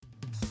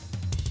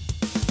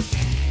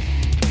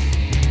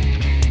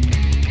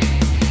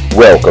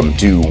Welcome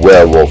to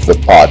Werewolf the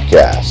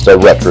Podcast, a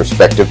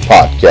retrospective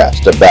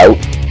podcast about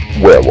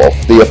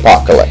Werewolf the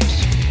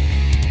Apocalypse.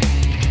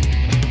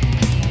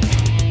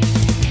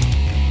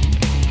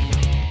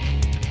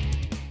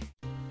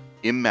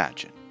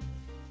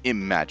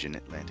 Imagine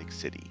Atlantic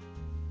City.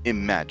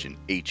 Imagine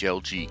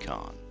HLG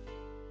Con.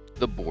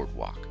 The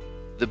boardwalk,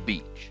 the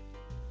beach,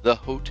 the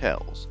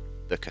hotels,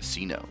 the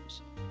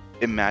casinos.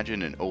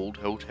 Imagine an old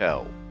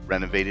hotel,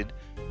 renovated,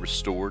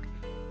 restored,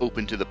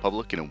 open to the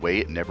public in a way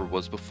it never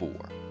was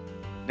before.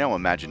 Now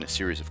imagine a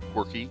series of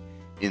quirky,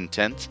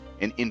 intense,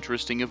 and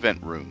interesting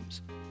event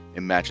rooms.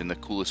 Imagine the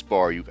coolest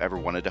bar you've ever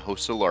wanted to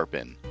host a LARP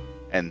in,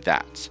 and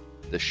that's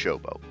the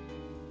Showboat.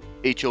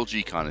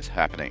 HLG Con is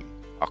happening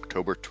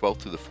October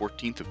 12th to the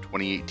 14th of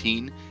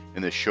 2018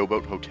 in the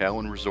Showboat Hotel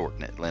and Resort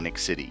in Atlantic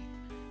City.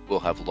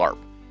 We'll have LARP,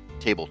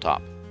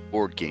 tabletop,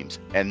 board games,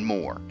 and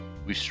more.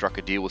 We've struck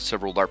a deal with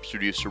several LARP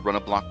studios to run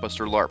a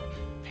blockbuster LARP,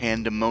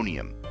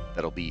 Pandemonium,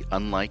 that'll be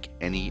unlike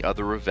any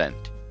other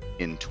event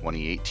in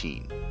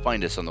 2018.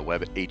 Find us on the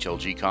web at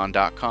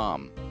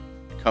hlgcon.com.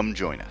 Come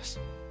join us.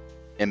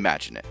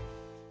 Imagine it,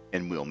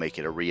 and we'll make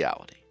it a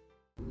reality.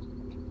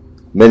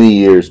 Many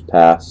years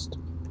passed,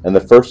 and the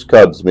first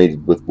cubs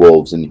mated with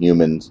wolves and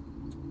humans.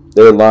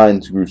 Their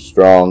lines grew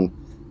strong,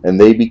 and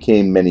they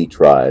became many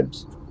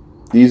tribes.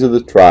 These are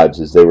the tribes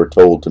as they were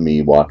told to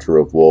me, Watcher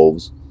of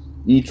Wolves.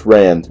 Each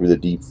ran through the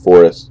deep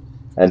forest,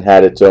 and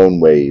had its own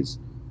ways.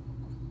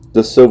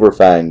 The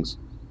Silverfangs,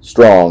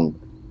 strong,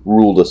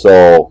 ruled us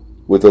all,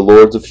 with the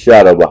Lords of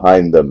Shadow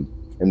behind them,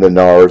 and the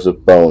Gnawers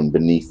of Bone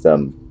beneath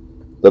them.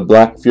 The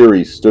Black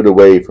Furies stood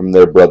away from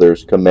their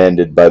brothers,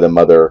 commanded by the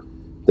Mother.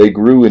 They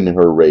grew in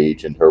her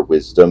rage and her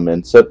wisdom,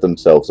 and set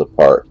themselves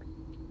apart.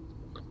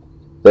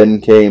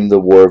 Then came the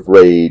War of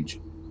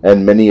Rage,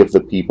 and many of the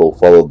people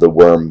followed the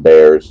Worm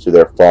Bears to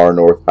their far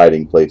north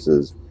hiding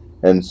places,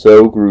 and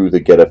so grew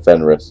the Geta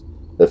Fenris,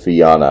 the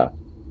Fianna,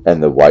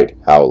 and the White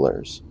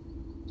Howlers.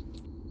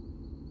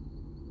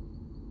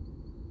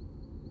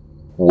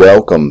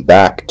 Welcome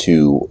back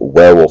to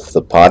Werewolf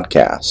the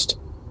Podcast.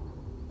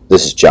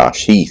 This is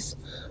Josh Heath.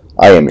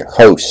 I am your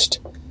host,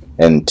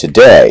 and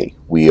today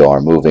we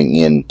are moving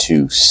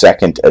into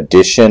 2nd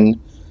edition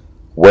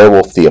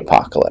Werewolf the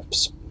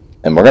Apocalypse.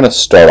 And we're going to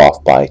start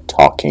off by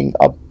talking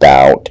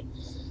about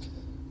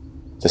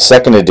the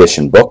 2nd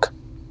edition book,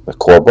 the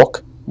core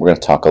book. We're going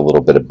to talk a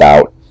little bit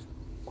about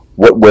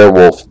what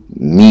werewolf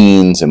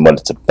means and what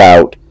it's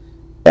about,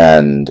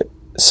 and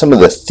some of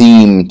the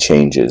theme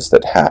changes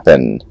that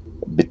happen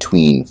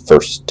between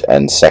 1st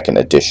and 2nd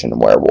edition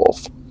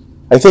werewolf.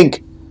 I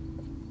think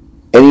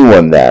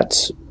anyone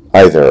that's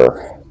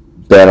either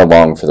been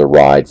along for the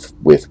ride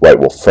with White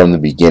Wolf from the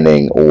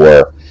beginning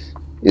or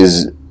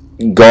is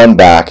gone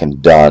back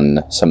and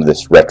done some of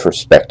this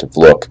retrospective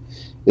look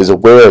is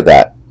aware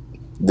that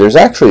there's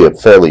actually a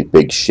fairly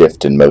big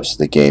shift in most of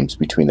the games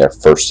between their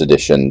 1st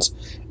editions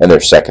and their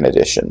 2nd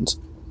editions.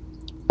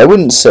 I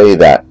wouldn't say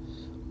that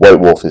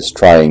White Wolf is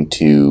trying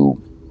to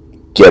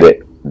get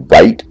it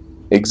right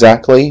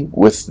exactly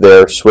with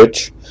their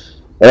switch,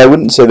 and I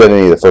wouldn't say that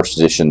any of the 1st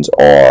editions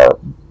are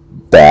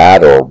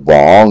bad or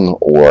wrong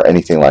or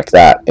anything like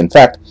that. In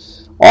fact,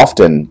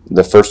 often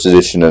the 1st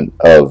edition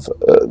of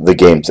the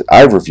games that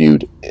I've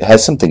reviewed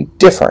has something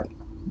different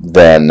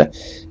than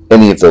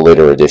any of the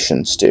later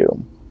editions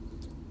do.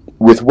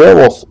 With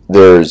Werewolf,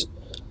 there's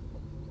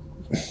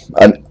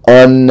an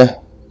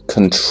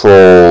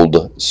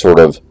uncontrolled sort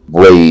of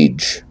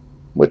rage,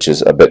 which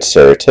is a bit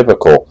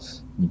stereotypical,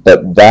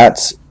 but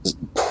that's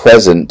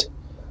present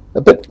a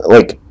bit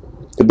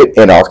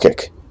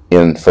anarchic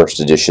in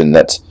 1st edition.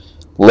 That's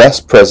less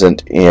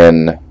present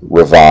in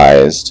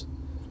Revised.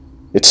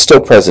 It's still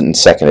present in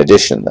 2nd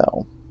edition,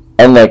 though.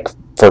 Unlike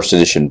 1st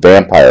edition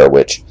Vampire,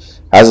 which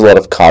has a lot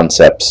of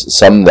concepts,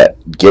 some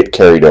that get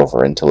carried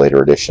over into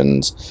later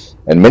editions,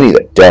 and many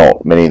that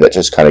don't, many that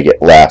just kind of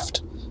get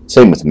left.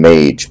 Same with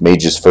Mage.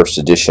 Mage's 1st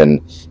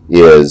edition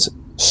is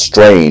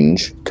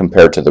strange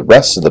compared to the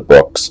rest of the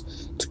books.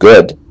 It's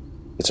good.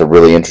 It's a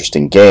really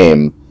interesting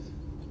game,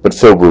 but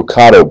Phil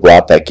Brucato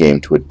brought that game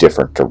to a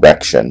different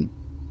direction.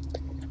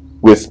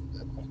 With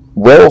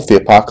Werewolf the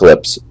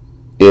Apocalypse,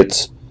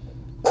 it's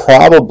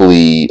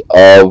probably,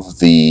 of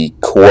the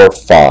core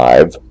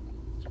 5,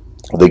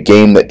 the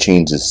game that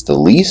changes the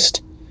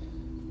least,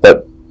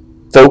 but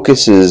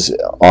focuses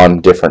on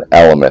different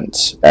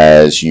elements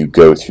as you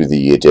go through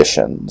the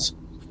editions.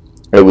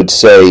 I would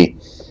say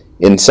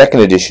in 2nd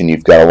edition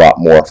you've got a lot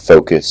more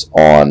focus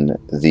on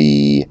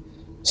the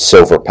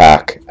Silver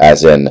Pack,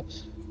 as in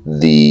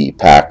the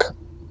pack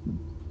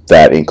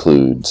that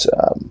includes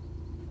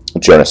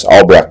Jonas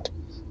Albrecht,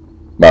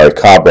 Mari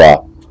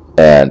Cabra,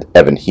 and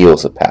Evan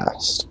Heals the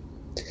Past.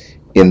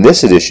 In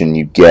this edition,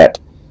 you get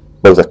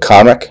both a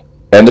comic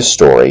and a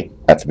story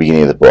at the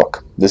beginning of the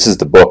book. This is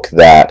the book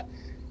that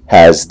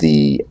has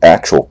the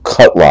actual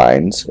cut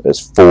lines. There's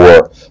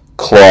 4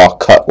 claw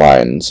cut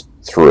lines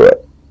through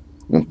it.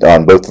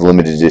 On both the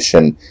limited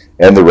edition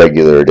and the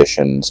regular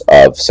editions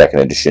of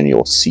 2nd edition,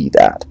 you'll see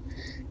that.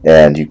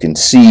 And you can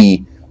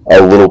see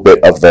a little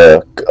bit of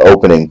the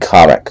opening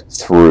comic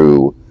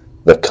through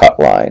the cut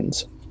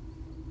lines.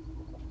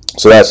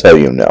 So that's how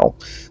you know.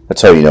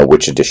 That's how you know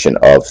which edition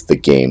of the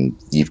game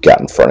you've got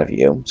in front of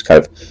you. It's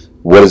kind of,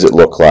 what does it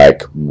look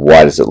like?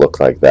 Why does it look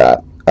like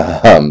that?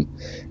 And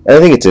I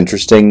think it's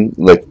interesting,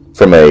 like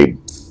from a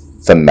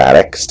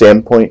thematic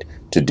standpoint,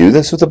 to do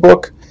this with a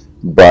book.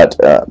 But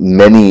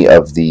many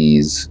of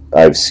these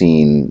I've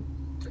seen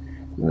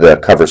the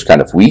cover's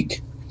kind of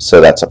weak,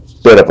 so that's a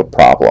bit of a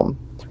problem.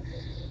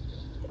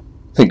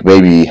 I think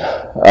maybe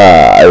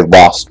I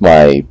lost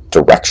my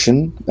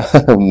direction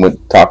when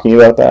talking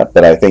about that,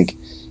 but I think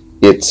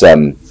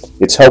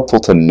it's helpful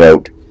to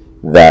note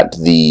that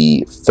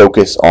the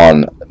focus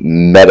on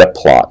meta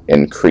plot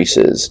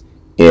increases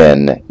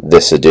in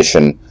this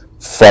edition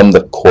from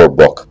the core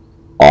book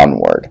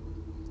onward.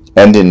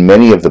 And in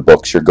many of the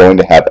books, you're going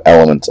to have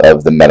elements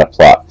of the meta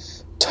plot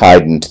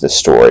tied into the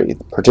story,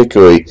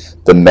 particularly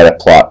the meta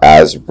plot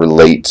as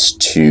relates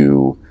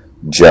to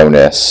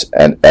Jonas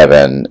and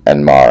Evan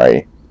and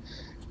Mari.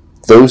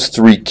 Those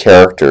three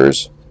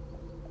characters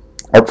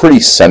are pretty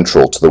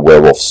central to the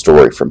werewolf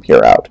story from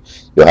here out.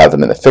 You'll have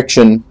them in the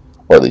fiction,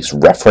 or at least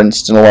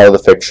referenced in a lot of the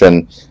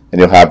fiction, and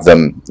you'll have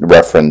them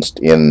referenced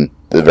in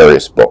the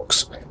various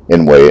books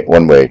in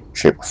one way,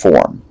 shape, or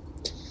form.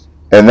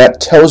 And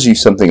that tells you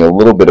something a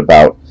little bit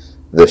about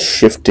the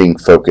shifting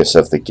focus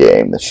of the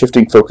game. The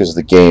shifting focus of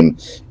the game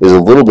is a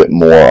little bit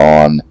more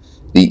on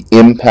the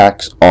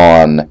impacts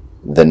on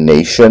the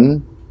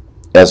nation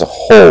as a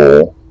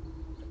whole,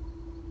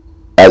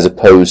 as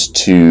opposed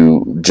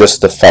to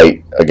just the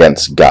fight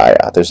against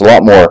Gaia. There's a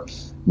lot more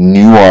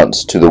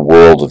nuance to the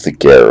world of the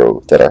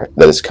Garou that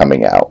is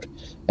coming out.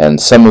 And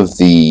some of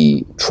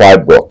the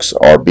tribe books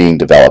are being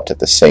developed at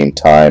the same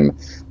time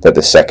that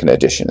the second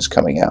edition is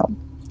coming out.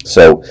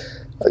 So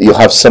you'll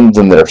have some of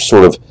them that are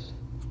sort of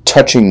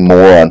touching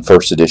more on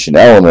first edition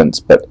elements,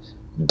 but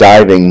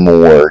diving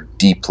more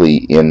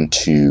deeply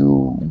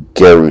into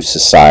Garou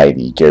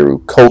society, Garou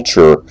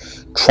culture,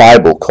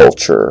 tribal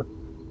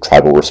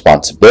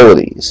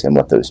responsibilities, and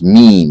what those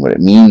mean, what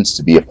it means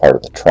to be a part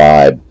of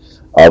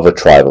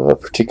a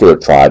particular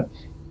tribe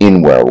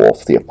in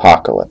Werewolf the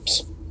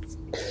Apocalypse.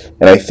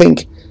 And I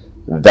think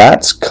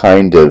that's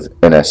kind of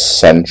an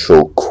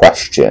essential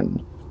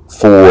question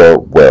for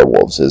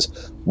werewolves,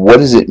 is what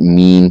does it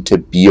mean to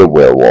be a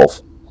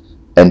werewolf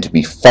and to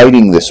be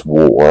fighting this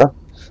war,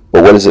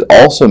 but what does it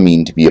also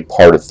mean to be a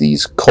part of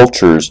these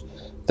cultures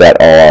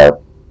that are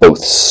both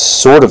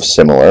sort of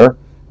similar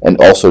and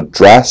also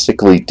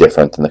drastically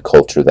different than the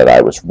culture that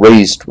I was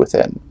raised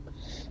within?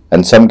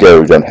 And some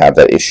Garou don't have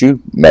that issue.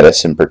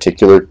 Metis in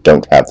particular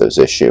don't have those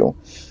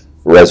issues.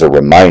 As a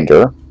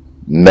reminder,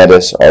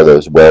 Metis are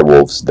those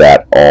werewolves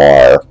that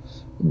are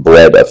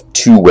bred of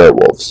two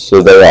werewolves,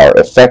 so they are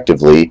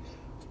effectively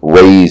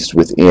raised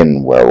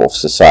within werewolf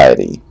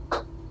society.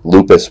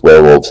 Lupus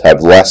werewolves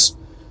have less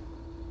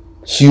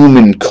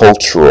human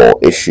cultural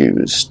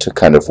issues to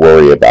kind of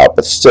worry about,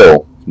 but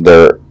still,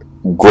 they're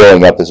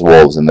growing up as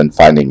wolves and then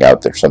finding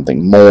out there's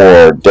something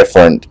more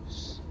different,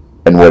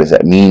 and what does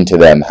that mean to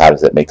them? How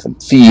does that make them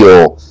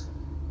feel?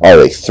 Are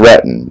they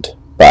threatened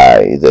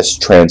by this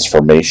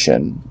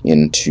transformation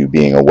into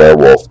being a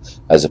werewolf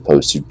as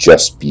opposed to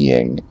just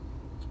being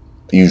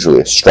usually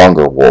a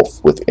stronger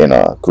wolf within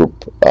a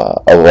group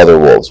of other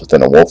wolves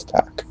within a wolf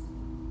pack?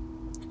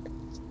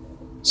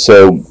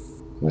 So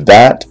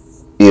that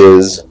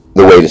is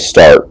the way to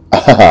start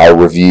our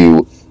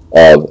review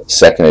of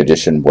second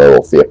edition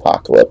Werewolf the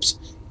Apocalypse.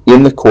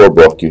 In the core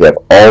book, you have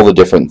all the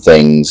different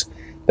things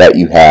that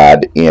you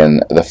had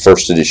in the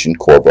first edition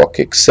core book,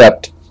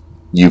 except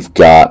you've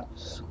got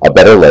a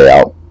better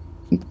layout.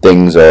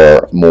 Things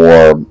are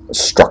more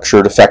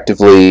structured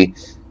effectively.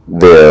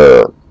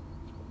 They're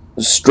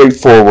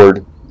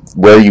straightforward,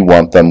 where you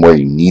want them, where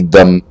you need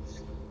them.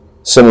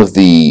 Some of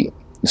the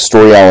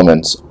story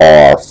elements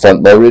are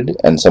front-loaded,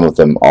 and some of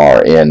them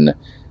are in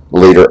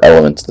later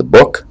elements of the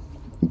book,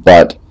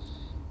 but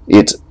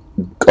it's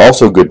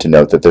also good to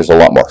note that there's a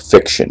lot more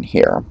fiction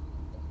here.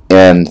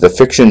 And the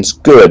fiction's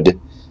good.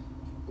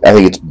 I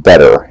think it's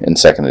better in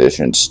second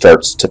edition. It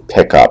starts to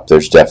pick up.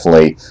 There's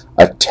definitely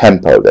a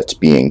tempo that's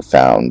being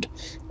found.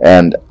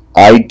 And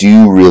I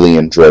do really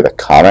enjoy the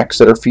comics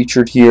that are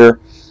featured here.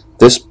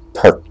 This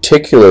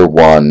particular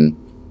one,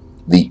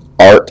 the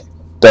art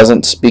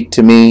doesn't speak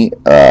to me.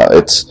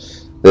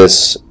 It's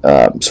this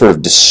sort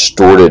of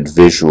distorted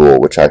visual,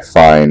 which I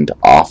find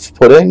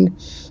off-putting.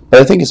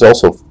 But I think it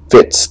also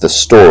fits the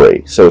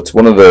story. So it's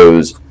one of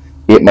those,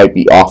 it might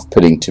be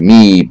off-putting to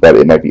me, but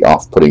it might be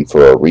off-putting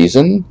for a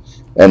reason.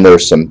 And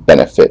there's some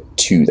benefit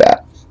to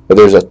that. But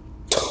there's a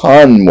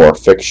ton more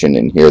fiction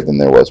in here than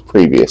there was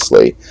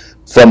previously.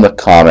 From the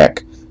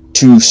comic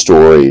to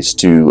stories,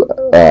 to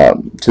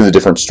the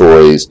different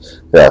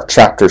stories. There are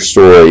chapter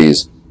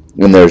stories,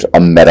 and there's a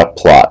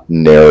meta-plot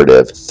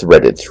narrative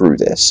threaded through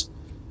this.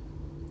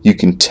 You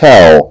can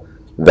tell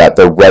that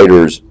the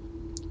writers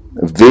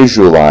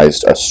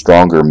visualized a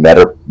stronger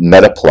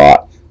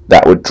meta-plot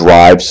that would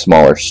drive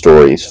smaller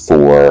stories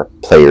for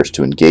players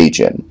to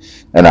engage in.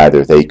 And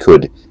either they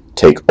could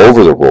take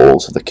over the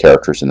roles of the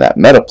characters in that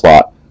meta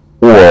plot,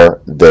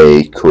 or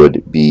they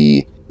could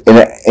be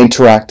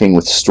interacting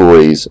with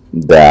stories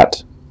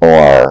that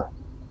are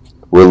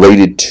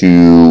related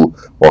to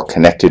or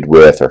connected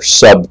with or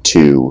sub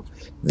to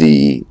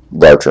the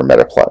larger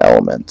meta plot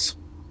elements.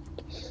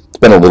 It's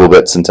been a little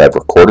bit since I've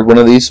recorded one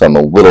of these, so I'm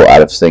a little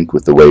out of sync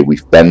with the way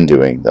we've been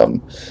doing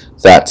them.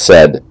 That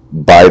said,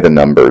 by the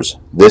numbers,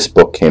 this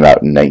book came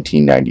out in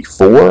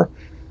 1994.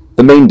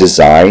 The main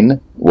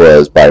design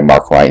was by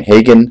Mark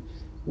Rein-Hagen,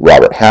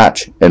 Robert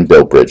Hatch, and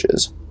Bill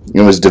Bridges.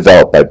 It was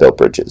developed by Bill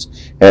Bridges.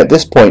 And at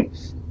this point,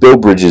 Bill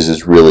Bridges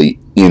is really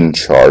in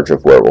charge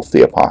of Werewolf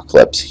the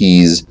Apocalypse.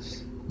 He's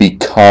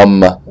become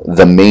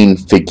the main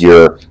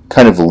figure,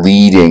 kind of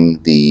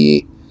leading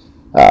the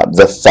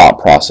thought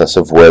process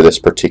of where this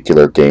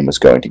particular game is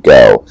going to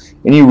go.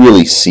 And you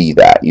really see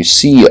that. You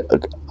see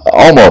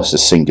almost a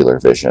singular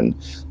vision.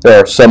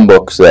 There are some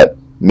books that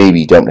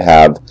maybe don't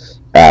have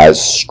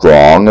as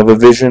strong of a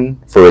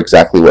vision for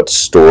exactly what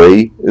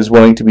story is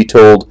wanting to be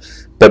told,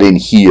 but in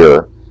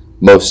here,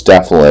 most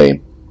definitely,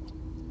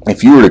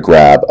 if you were to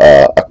grab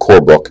a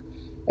core book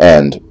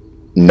and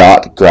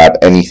not grab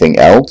anything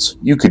else,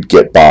 you could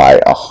get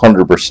by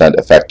 100%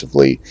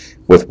 effectively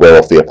with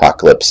Werewolf the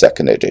Apocalypse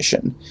 2nd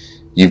Edition.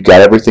 You've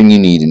got everything you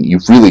need, and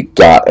you've really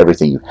got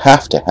everything you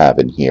have to have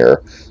in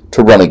here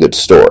to run a good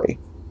story.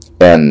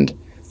 And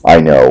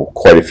I know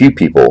quite a few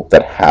people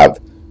that have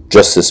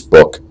just this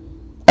book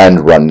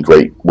and run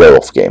great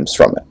werewolf games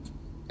from it.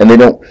 And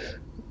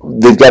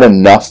they've got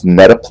enough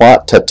meta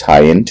plot to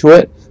tie into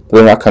it, but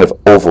they're not kind of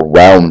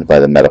overwhelmed by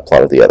the meta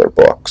plot of the other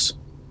books.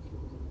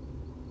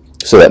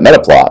 So that meta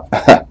plot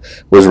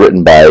was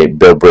written by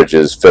Bill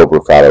Bridges, Phil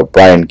Brucato,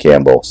 Brian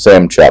Campbell,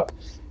 Sam Chupp,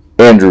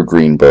 Andrew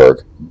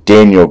Greenberg,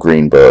 Daniel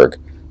Greenberg,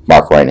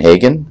 Mark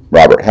Rein-Hagen,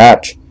 Robert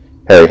Hatch,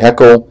 Harry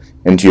Heckel,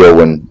 and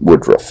Giowan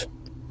Woodruff.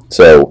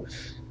 So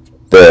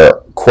there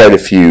are quite a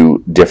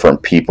few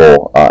different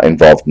people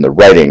involved in the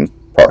writing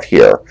part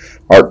here.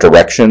 Art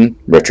direction,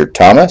 Richard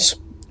Thomas.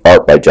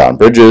 Art by John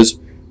Bridges,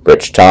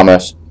 Rich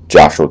Thomas,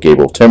 Joshua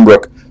Gable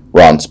Timbrook,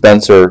 Ron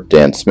Spencer,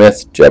 Dan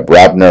Smith, Jeb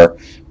Rabner,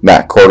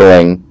 Matt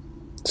Korteling,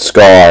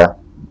 Scar,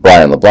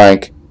 Brian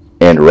LeBlanc,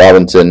 Andrew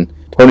Robinson,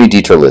 Tony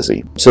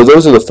DiTerlizzi. So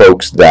those are the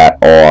folks that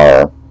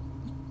are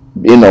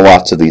in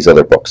lots of these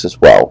other books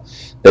as well.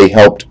 They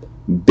helped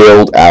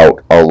build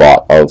out a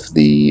lot of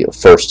the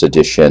first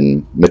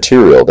edition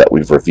material that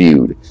we've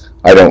reviewed.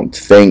 I don't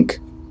think,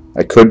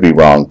 I could be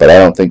wrong, but I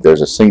don't think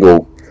there's a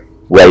single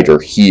writer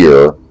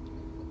here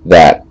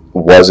that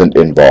wasn't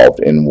involved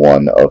in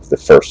one of the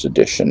first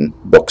edition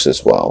books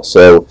as well.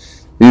 So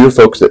these are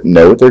folks that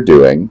know what they're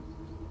doing,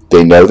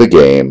 they know the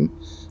game,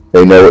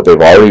 they know what they've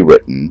already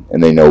written,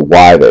 and they know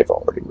why they've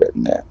already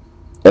written it.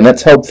 And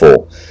that's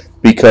helpful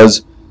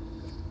because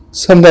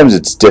sometimes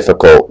it's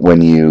difficult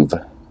when you've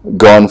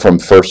gone from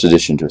first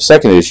edition to a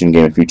second edition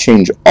game. If you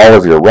change all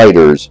of your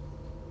writers,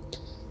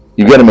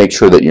 you've got to make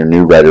sure that your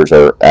new writers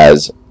are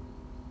as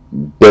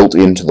built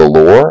into the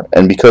lore.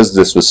 And because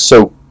this was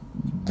so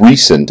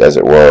recent, as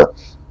it were,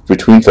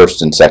 between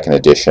first and second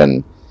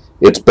edition,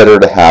 it's better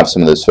to have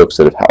some of those folks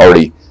that have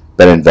already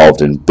been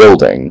involved in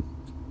building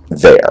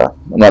there.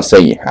 I'm not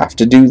saying you have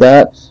to do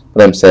that,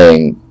 but I'm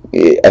saying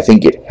I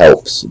think it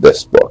helps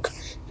this book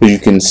because you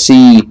can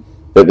see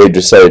that they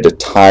decided to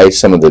tie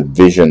some of the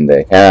vision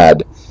they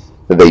had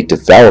that they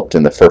developed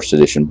in the first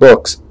edition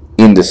books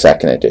into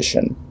second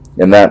edition,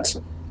 and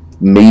that's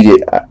made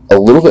it a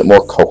little bit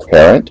more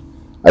coherent.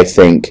 I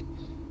think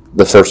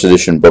the first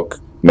edition book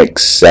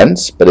makes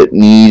sense, but it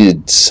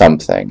needed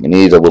something. It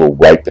needed a little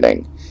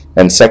ripening,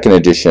 and second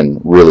edition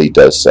really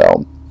does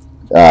so.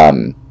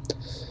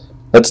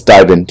 Let's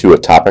dive into a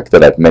topic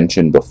that I've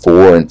mentioned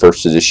before. In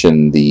first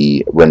edition,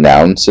 the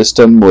renown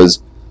system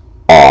was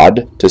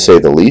odd, to say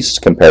the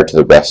least, compared to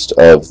the rest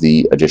of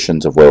the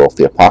editions of Werewolf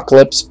the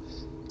Apocalypse.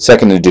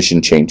 Second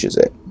edition changes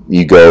it.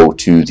 You go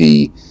to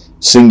the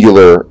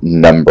singular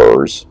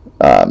numbers.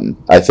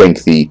 I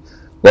think the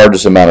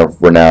largest amount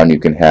of renown you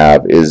can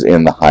have is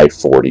in the high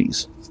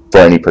 40s for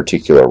any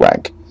particular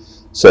rank.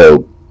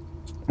 So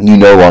you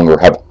no longer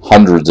have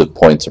hundreds of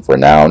points of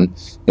renown.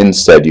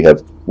 Instead, you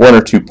have 1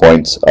 or 2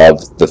 points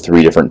of the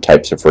 3 different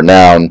types of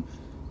renown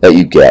that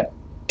you get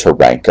to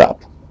rank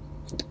up.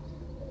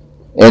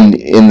 And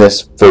in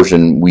this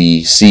version,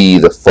 we see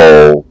the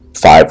full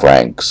 5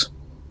 ranks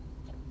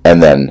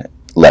and then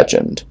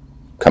Legend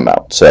come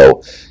out.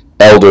 So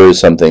Elder is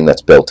something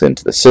that's built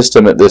into the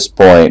system at this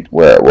point,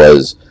 where it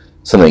was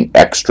something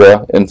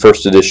extra in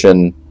first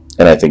edition,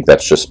 and I think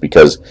that's just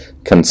because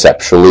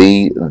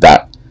conceptually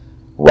that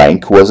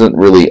rank wasn't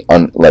really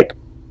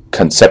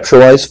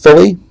conceptualized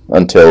fully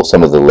until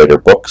some of the later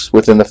books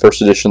within the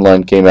first edition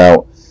line came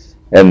out,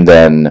 and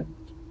then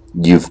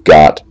you've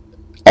got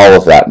all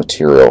of that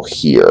material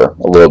here,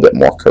 a little bit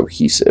more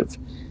cohesive.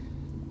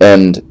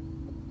 And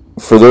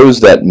for those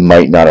that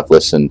might not have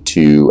listened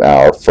to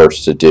our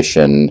first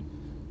edition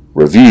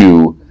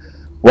review,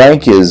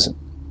 rank is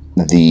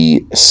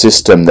the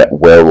system that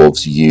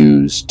werewolves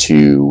use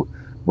to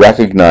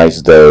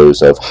recognize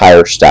those of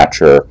higher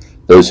stature,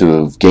 those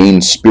who have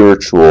gained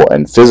spiritual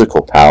and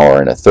physical power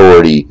and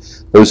authority,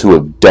 those who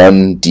have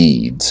done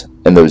deeds,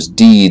 and those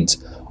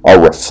deeds are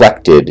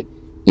reflected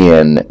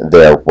in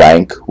their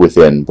rank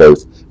within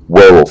both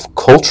werewolf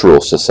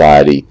cultural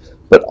society,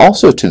 but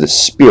also to the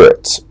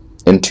spirits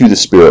and to the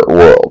spirit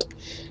world.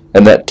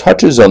 And that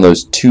touches on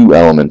those two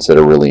elements that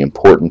are really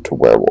important to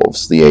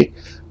werewolves, the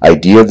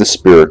idea of the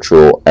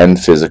spiritual and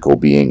physical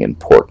being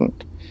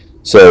important.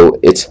 So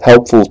it's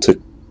helpful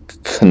to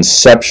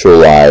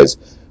conceptualize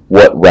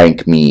what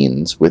rank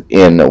means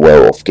within a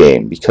werewolf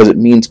game, because it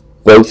means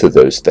both of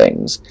those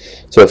things.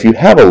 So if you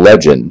have a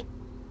legend,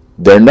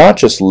 they're not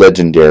just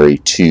legendary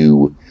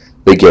to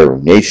the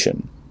Garou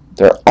Nation,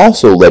 they're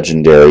also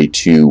legendary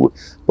to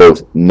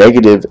both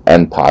negative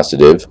and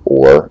positive,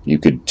 or you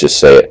could just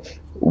say it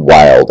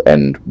wild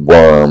and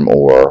worm,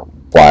 or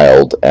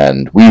wild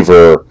and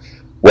weaver,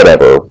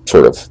 whatever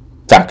sort of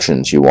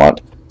factions you want,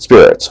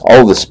 spirits.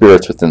 All of the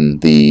spirits within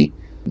the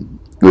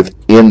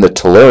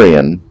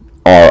Tolarian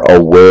are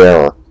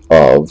aware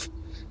of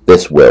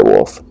this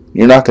werewolf.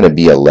 You're not going to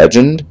be a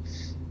legend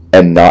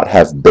and not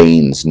have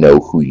Banes know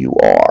who you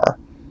are.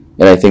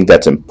 And I think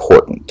that's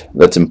important.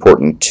 That's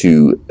important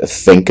to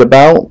think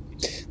about.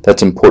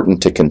 That's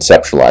important to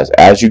conceptualize.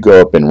 As you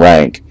go up in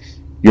rank,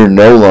 you're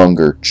no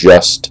longer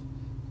just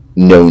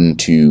known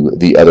to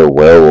the other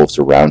werewolves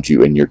around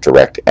you and your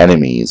direct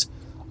enemies.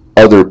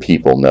 Other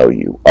people know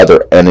you.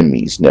 Other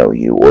enemies know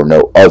you or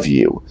know of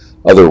you.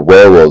 Other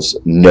werewolves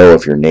know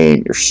of your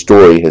name. Your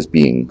story has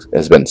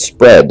been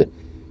spread,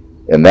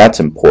 and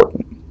that's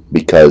important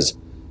because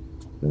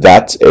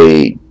that's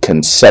a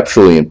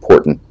conceptually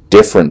important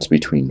difference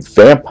between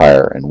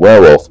vampire and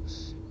werewolf.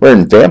 Where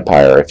in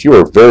vampire, if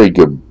you're a very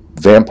good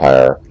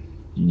vampire,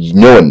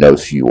 no one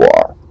knows who you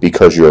are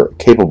because you're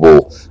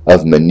capable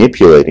of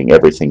manipulating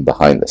everything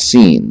behind the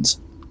scenes.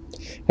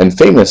 And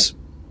famous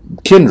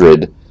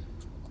kindred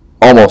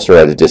almost are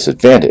at a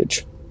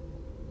disadvantage.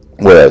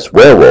 Whereas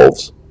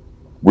werewolves,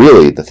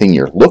 really the thing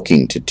you're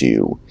looking to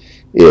do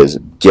is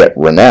get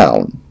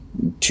renown,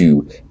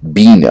 to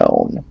be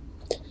known.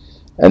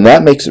 And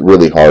that makes it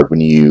really hard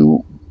when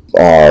you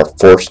are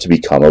forced to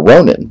become a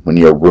Ronin, when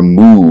you're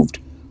removed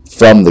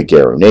from the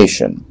Garou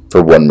Nation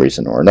for one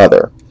reason or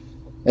another.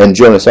 And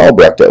Jonas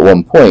Albrecht at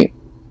one point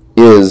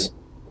is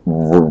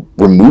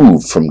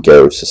removed from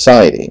Garou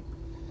society.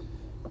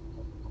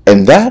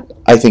 And that,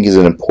 I think, is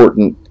an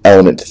important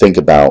element to think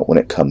about when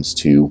it comes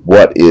to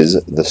what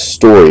is the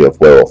story of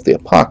Werewolf the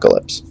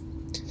Apocalypse.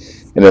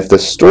 And if the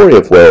story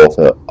of Werewolf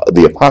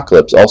the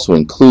Apocalypse also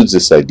includes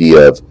this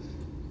idea of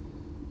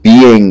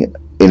being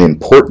an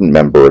important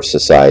member of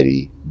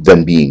society,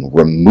 then being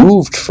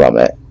removed from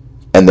it,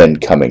 and then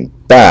coming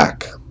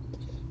back,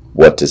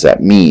 what does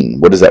that mean?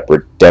 What does that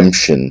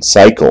redemption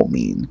cycle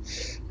mean?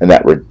 And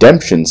that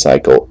redemption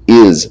cycle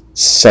is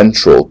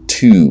central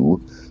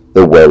to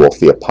the Werewolf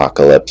the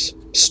Apocalypse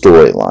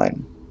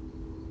storyline.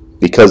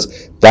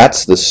 Because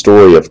that's the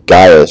story of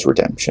Gaia's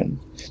redemption.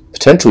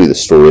 Potentially the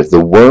story of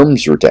the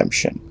worm's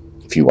redemption,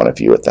 if you want to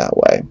view it that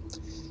way.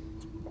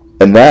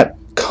 And that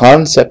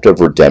concept of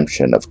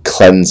redemption, of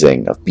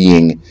cleansing, of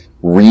being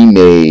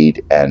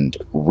remade and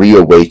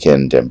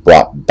reawakened and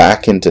brought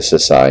back into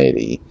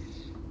society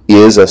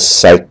is a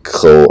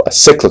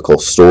cyclical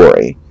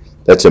story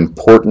that's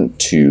important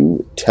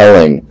to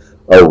telling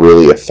a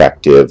really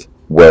effective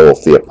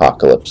Werewolf the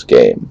Apocalypse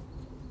game.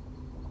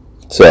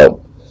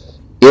 So,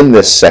 in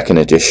this second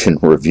edition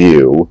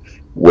review,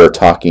 we're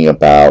talking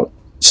about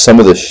some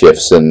of the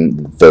shifts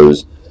in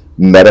those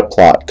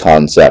meta-plot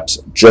concepts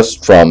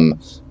just from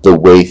the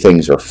way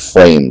things are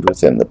framed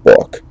within the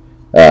book.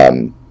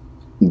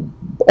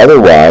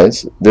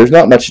 Otherwise, there's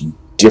not much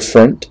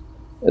different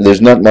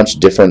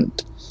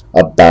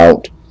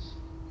about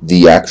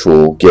the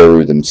actual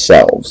Garou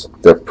themselves.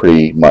 They're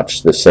pretty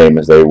much the same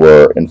as they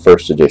were in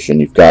first edition.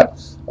 You've got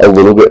a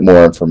little bit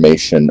more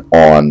information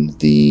on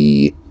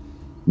the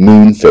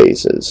moon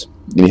phases.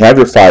 You have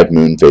your 5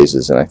 moon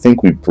phases, and I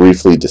think we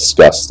briefly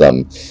discussed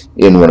them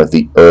in one of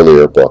the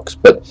earlier books,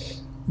 but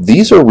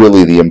these are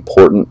really the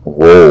important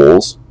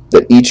roles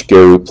that each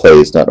Garou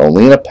plays, not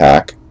only in a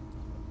pack,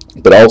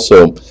 but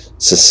also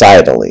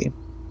societally.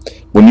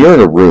 When you're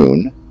in a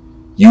rune,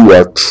 you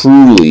are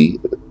truly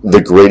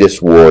the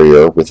greatest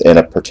warrior within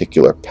a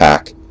particular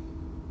pack,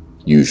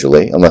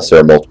 usually, unless there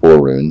are multiple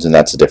runes, and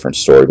that's a different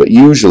story, but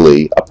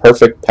usually a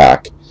perfect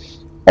pack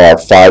are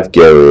 5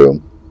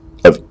 Garou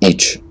of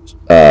each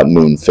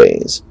moon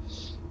phase.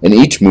 And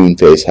each moon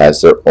phase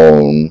has their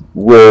own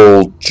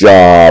role,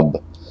 job,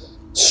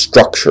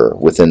 structure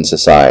within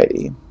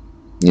society.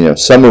 You know,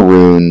 summer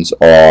runes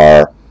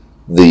are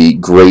the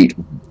great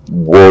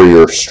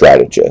warrior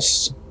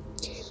strategists.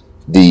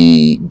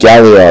 The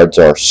Galliards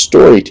are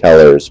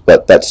storytellers,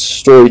 but that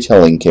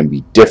storytelling can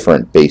be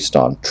different based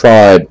on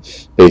tribe,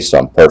 based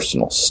on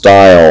personal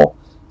style.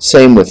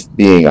 Same with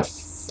being a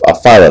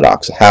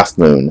Philodox, a half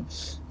moon.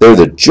 They're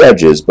the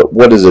judges, but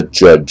what does a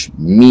judge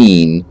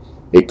mean?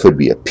 It could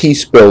be a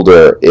peace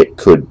builder, it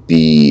could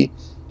be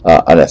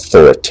an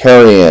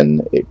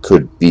authoritarian, it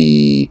could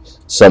be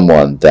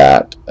someone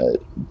that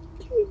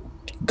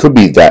could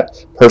be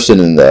that person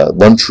in the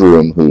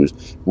lunchroom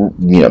who's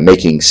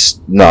making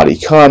snotty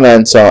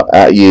comments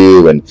at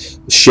you and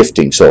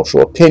shifting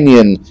social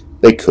opinion.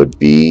 They could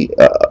be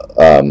a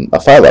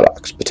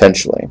Philaudox,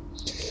 potentially.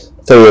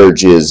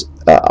 Third is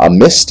a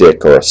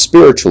mystic or a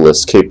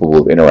spiritualist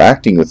capable of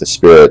interacting with the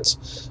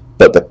spirits,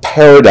 but the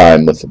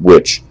paradigm with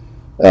which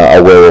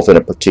a werewolf in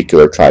a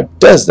particular tribe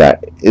does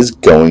that is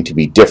going to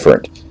be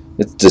different.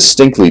 It's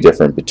distinctly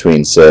different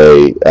between,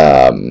 say,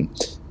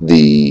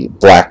 the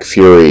Black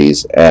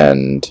Furies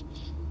and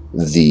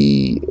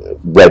the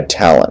Red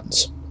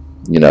Talons.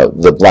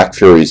 The Black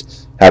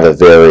Furies have a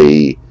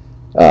very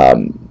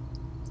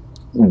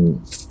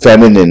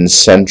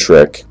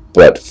feminine-centric,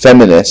 but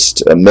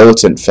feminist,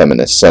 militant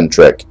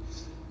feminist-centric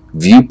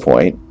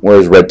viewpoint,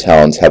 whereas Red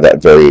Talons have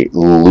that very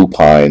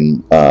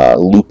lupine,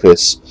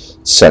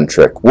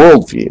 lupus-centric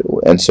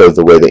worldview. And so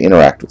the way they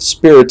interact with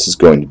spirits is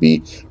going to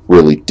be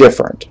really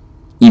different,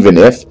 even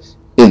if,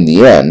 in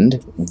the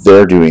end,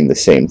 they're doing the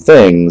same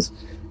things,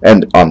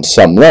 and on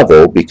some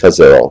level, because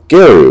they're all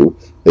Garou,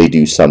 they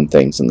do some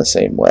things in the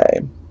same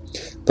way.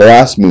 The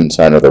last moon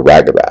sign are the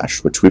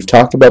Ragabash, which we've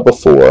talked about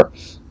before,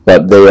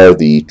 but they are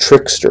the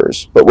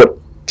tricksters. But what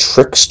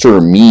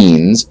trickster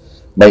means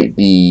might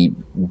be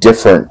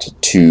different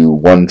to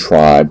one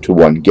tribe, to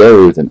one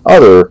Garou than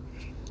other,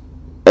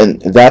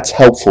 and that's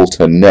helpful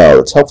to know.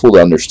 It's helpful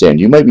to understand.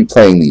 You might be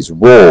playing these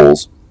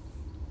roles,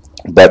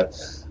 but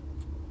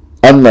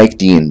unlike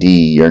D&D,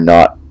 you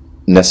don't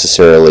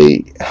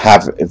necessarily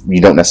have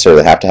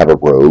to have a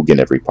rogue in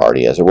every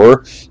party, as it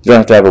were. You don't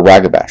have to have a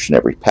Ragabash in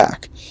every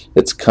pack.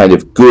 It's kind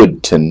of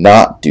good to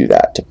not do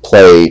that, to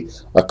play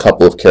a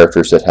couple of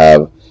characters that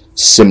have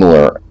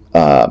similar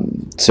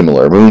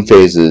moon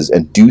phases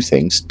and do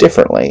things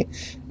differently.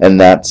 And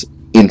that's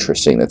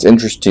interesting. That's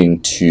interesting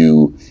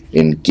to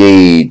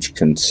engage,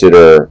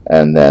 consider,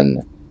 and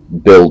then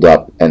build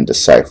up and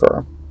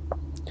decipher.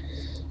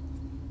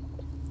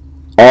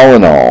 All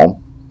in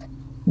all,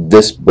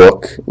 this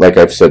book, like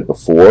I've said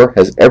before,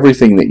 has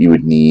everything that you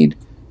would need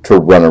to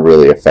run a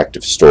really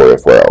effective story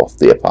of Werewolf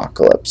the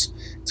Apocalypse.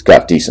 It's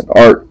got decent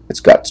art,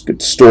 it's got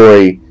good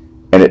story,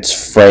 and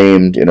it's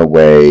framed in a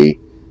way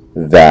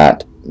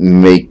that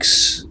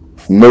makes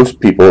most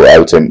people, I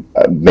would say,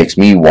 makes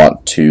me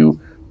want to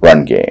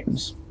run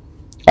games.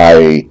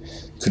 I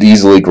could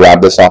easily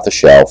grab this off the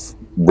shelf,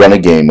 run a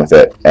game with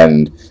it,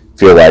 and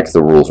feel like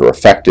the rules are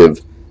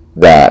effective,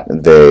 that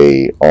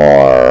they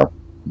are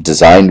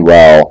designed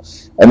well,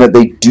 and that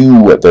they do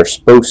what they're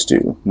supposed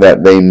to,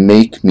 that they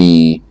make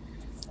me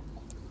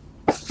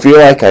feel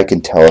like I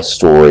can tell a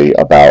story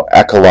about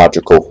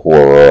ecological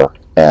horror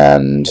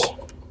and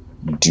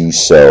do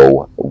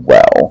so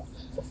well.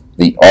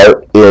 The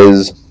art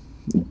is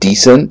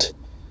decent.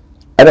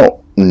 I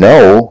don't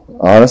know,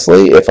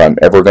 honestly, if I'm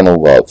ever going to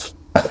love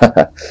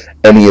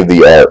any of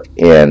the art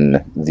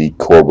in the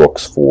core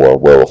books for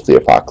Werewolf the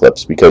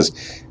Apocalypse, because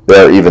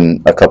there are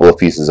even a couple of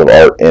pieces of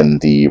art in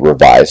the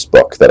revised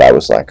book that I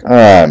was like,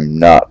 I'm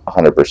not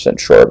 100%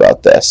 sure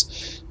about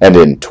this. And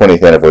in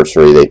 20th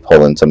Anniversary, they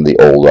pull in some of the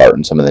old art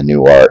and some of the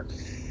new art,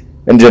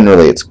 and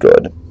generally it's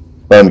good.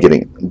 But I'm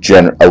getting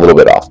a little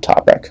bit off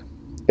topic.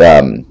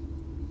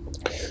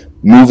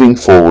 Moving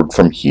forward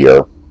from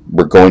here,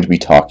 we're going to be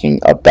talking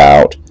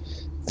about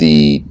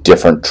the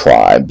different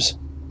tribes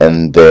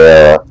and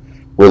their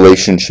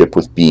relationship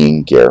with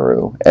being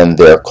Garou and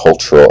their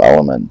cultural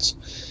elements.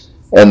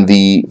 And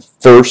the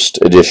first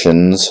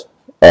editions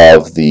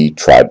of the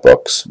tribe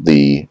books,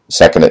 the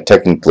second,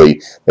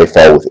 technically they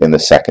fall within the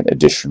second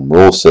edition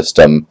rule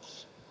system,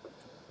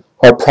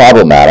 are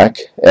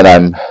problematic, and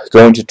I'm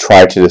going to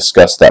try to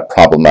discuss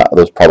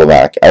those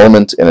problematic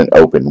elements in an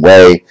open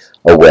way,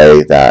 a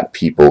way that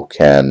people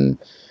can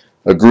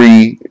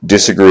agree,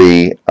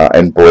 disagree,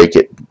 and break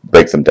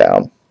them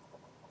down.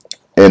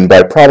 And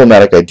by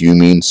problematic, I do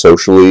mean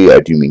socially, I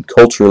do mean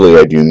culturally,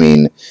 I do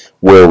mean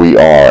where we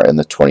are in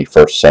the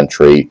 21st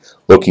century,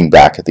 looking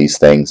back at these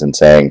things and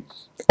saying,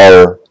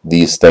 are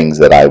these things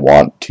that I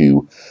want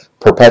to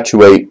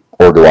perpetuate,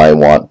 or do I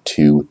want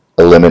to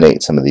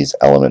eliminate some of these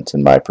elements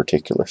in my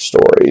particular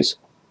stories?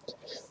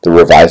 The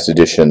revised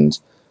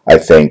editions, I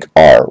think,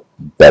 are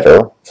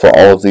better for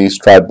all of these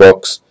tribe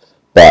books,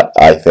 but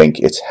I think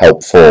it's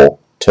helpful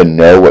to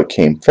know what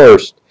came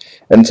first.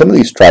 And some of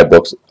these tribe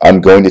books, I'm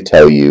going to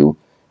tell you,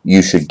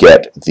 you should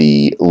get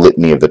the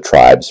Litany of the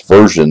Tribes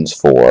versions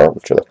for,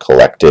 which are the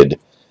collected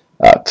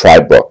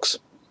tribe books,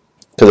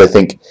 because I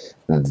think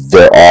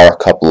there are a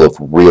couple of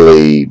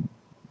really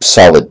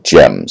solid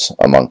gems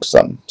amongst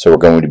them. So we're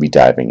going to be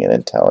diving in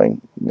and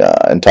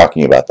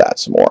talking about that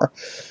some more.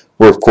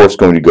 We're of course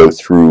going to go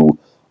through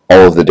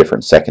all of the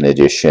different second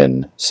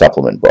edition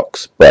supplement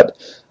books, but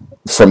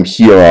from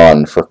here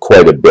on, for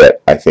quite a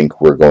bit, I think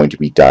we're going to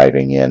be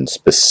diving in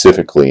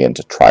specifically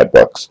into tribe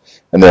books,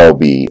 and there will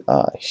be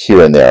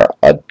here and there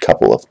a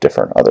couple of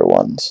different other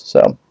ones.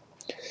 So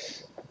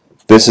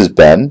this has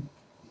been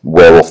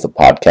Werewolf the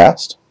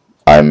Podcast.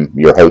 I'm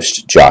your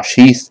host, Josh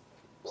Heath.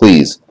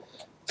 Please,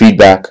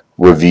 feedback,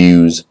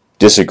 reviews,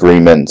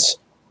 disagreements,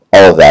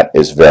 all of that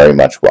is very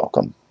much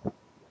welcome.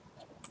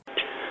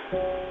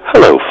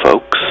 Hello,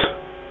 folks.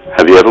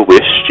 Have you ever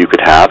wished you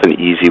could have an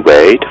easy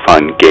way to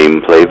find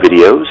gameplay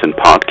videos and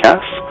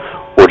podcasts,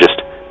 or just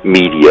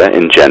media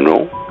in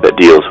general that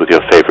deals with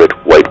your favorite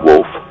White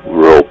Wolf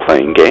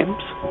role-playing games?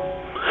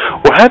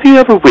 Or have you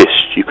ever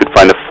wished you could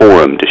find a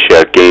forum to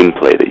share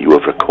gameplay that you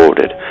have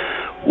recorded,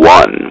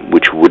 one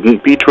which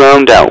wouldn't be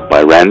drowned out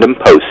by random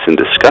posts and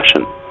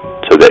discussion,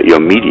 so that your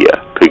media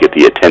could get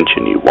the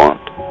attention you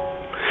want?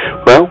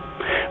 Well,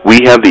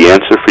 we have the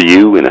answer for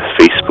you in a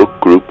Facebook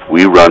group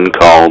we run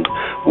called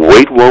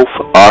White Wolf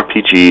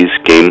RPGs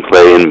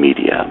Gameplay and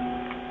Media.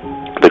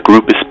 The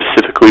group is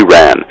specifically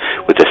ran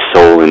with the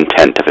sole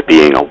intent of it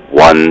being a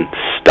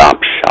one-stop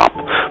shop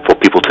for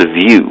people to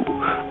view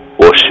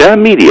or share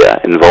media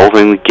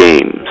involving the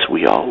games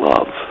we all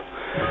love.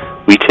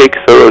 We take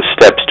thorough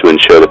steps to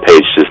ensure the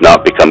page does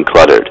not become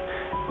cluttered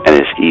and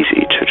is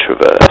easy to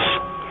traverse.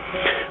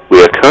 We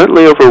are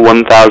currently over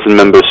 1,000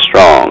 members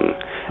strong,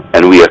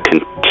 and we are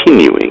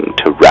continuing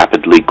to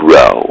rapidly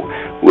grow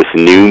with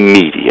new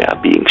media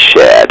being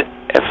shared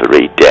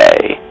every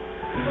day.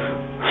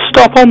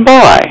 Stop on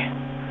by.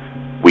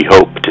 We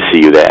hope to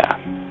see you there.